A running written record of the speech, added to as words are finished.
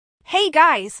Hey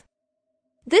guys!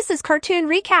 This is Cartoon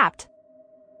Recapped.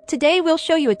 Today we'll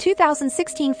show you a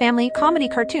 2016 family comedy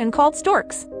cartoon called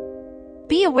Storks.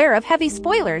 Be aware of heavy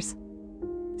spoilers.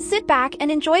 Sit back and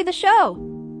enjoy the show.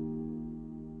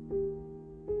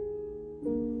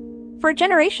 For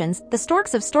generations, the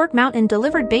storks of Stork Mountain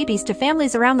delivered babies to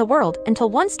families around the world until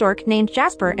one stork named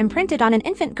Jasper imprinted on an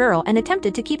infant girl and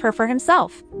attempted to keep her for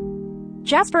himself.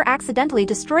 Jasper accidentally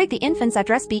destroyed the infant's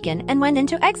address beacon and went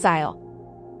into exile.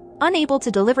 Unable to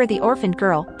deliver the orphaned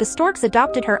girl, the storks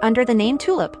adopted her under the name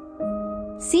Tulip.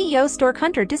 CEO Stork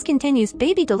Hunter discontinues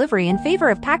baby delivery in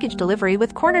favor of package delivery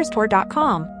with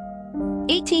cornerstore.com.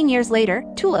 18 years later,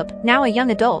 Tulip, now a young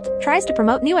adult, tries to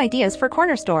promote new ideas for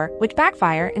Cornerstore, which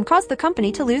backfire and cause the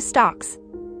company to lose stocks.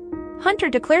 Hunter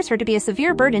declares her to be a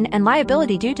severe burden and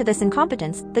liability due to this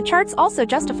incompetence. The charts also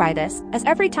justify this, as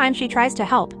every time she tries to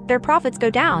help, their profits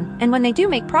go down, and when they do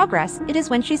make progress, it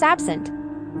is when she's absent.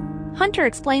 Hunter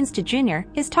explains to Junior,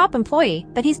 his top employee,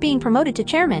 that he's being promoted to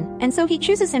chairman, and so he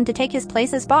chooses him to take his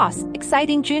place as boss,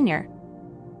 exciting Junior.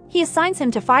 He assigns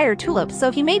him to fire Tulip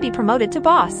so he may be promoted to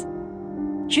boss.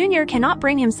 Junior cannot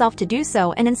bring himself to do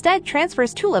so and instead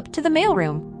transfers Tulip to the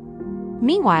mailroom.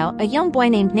 Meanwhile, a young boy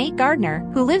named Nate Gardner,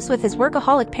 who lives with his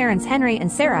workaholic parents Henry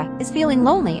and Sarah, is feeling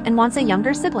lonely and wants a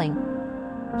younger sibling.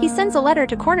 He sends a letter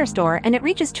to Cornerstore and it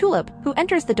reaches Tulip, who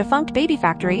enters the defunct baby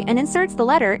factory and inserts the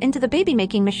letter into the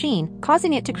baby-making machine,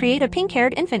 causing it to create a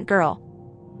pink-haired infant girl.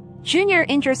 Junior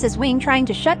injures his wing trying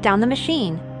to shut down the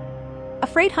machine.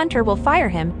 Afraid Hunter will fire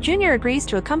him, Junior agrees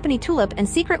to accompany Tulip and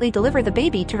secretly deliver the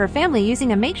baby to her family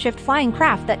using a makeshift flying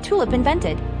craft that Tulip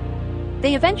invented.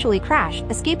 They eventually crash,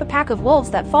 escape a pack of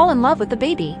wolves that fall in love with the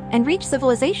baby, and reach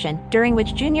civilization, during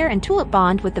which Junior and Tulip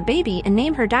bond with the baby and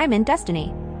name her Diamond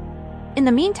Destiny. In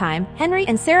the meantime, Henry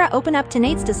and Sarah open up to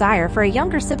Nate's desire for a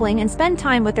younger sibling and spend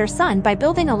time with their son by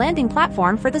building a landing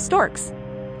platform for the storks.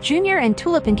 Junior and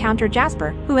Tulip encounter Jasper,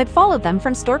 who had followed them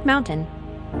from Stork Mountain.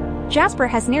 Jasper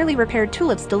has nearly repaired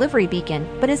Tulip's delivery beacon,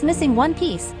 but is missing one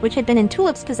piece, which had been in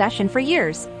Tulip's possession for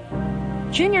years.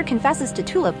 Junior confesses to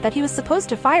Tulip that he was supposed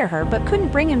to fire her but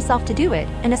couldn't bring himself to do it,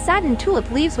 and a saddened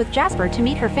Tulip leaves with Jasper to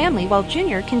meet her family while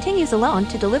Junior continues alone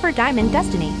to deliver Diamond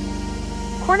Destiny.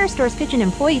 Cornerstore's kitchen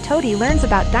employee Toadie learns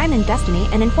about Diamond Destiny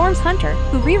and informs Hunter,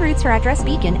 who reroutes her address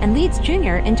beacon and leads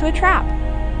Junior into a trap.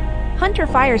 Hunter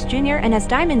fires Junior and has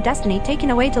Diamond Destiny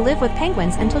taken away to live with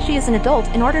penguins until she is an adult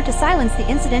in order to silence the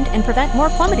incident and prevent more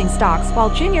plummeting stocks,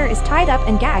 while Junior is tied up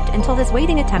and gagged until his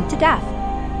waiting attempt to death.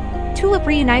 Tulip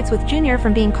reunites with Junior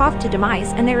from being coughed to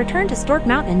demise and they return to Stork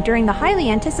Mountain during the highly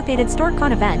anticipated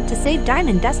StorkCon event to save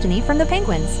Diamond Destiny from the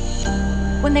penguins.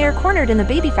 When they are cornered in the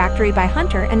baby factory by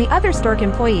Hunter and the other Stork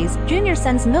employees, Junior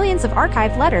sends millions of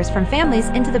archived letters from families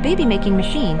into the baby-making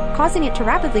machine, causing it to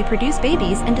rapidly produce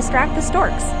babies and distract the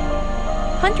storks.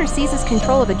 Hunter seizes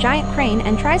control of a giant crane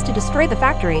and tries to destroy the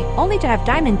factory, only to have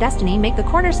Diamond Destiny make the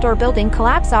Cornerstore building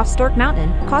collapse off Stork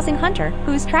Mountain, causing Hunter,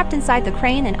 who is trapped inside the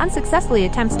crane and unsuccessfully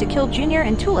attempts to kill Junior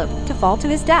and Tulip, to fall to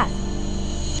his death.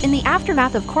 In the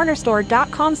aftermath of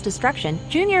Cornerstore.com's destruction,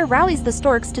 Junior rallies the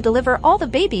storks to deliver all the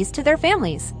babies to their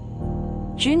families.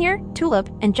 Junior, Tulip,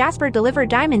 and Jasper deliver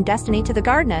Diamond Destiny to the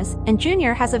Gardners, and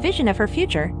Junior has a vision of her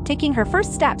future, taking her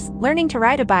first steps, learning to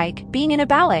ride a bike, being in a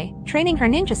ballet, training her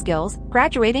ninja skills,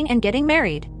 graduating and getting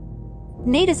married.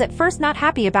 Nate is at first not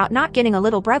happy about not getting a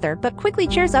little brother but quickly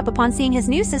cheers up upon seeing his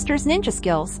new sister's ninja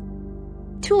skills.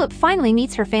 Tulip finally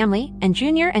meets her family, and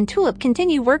Junior and Tulip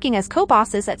continue working as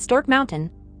co-bosses at Stork Mountain.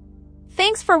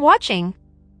 Thanks for watching!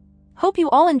 Hope you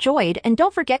all enjoyed and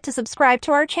don't forget to subscribe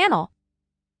to our channel.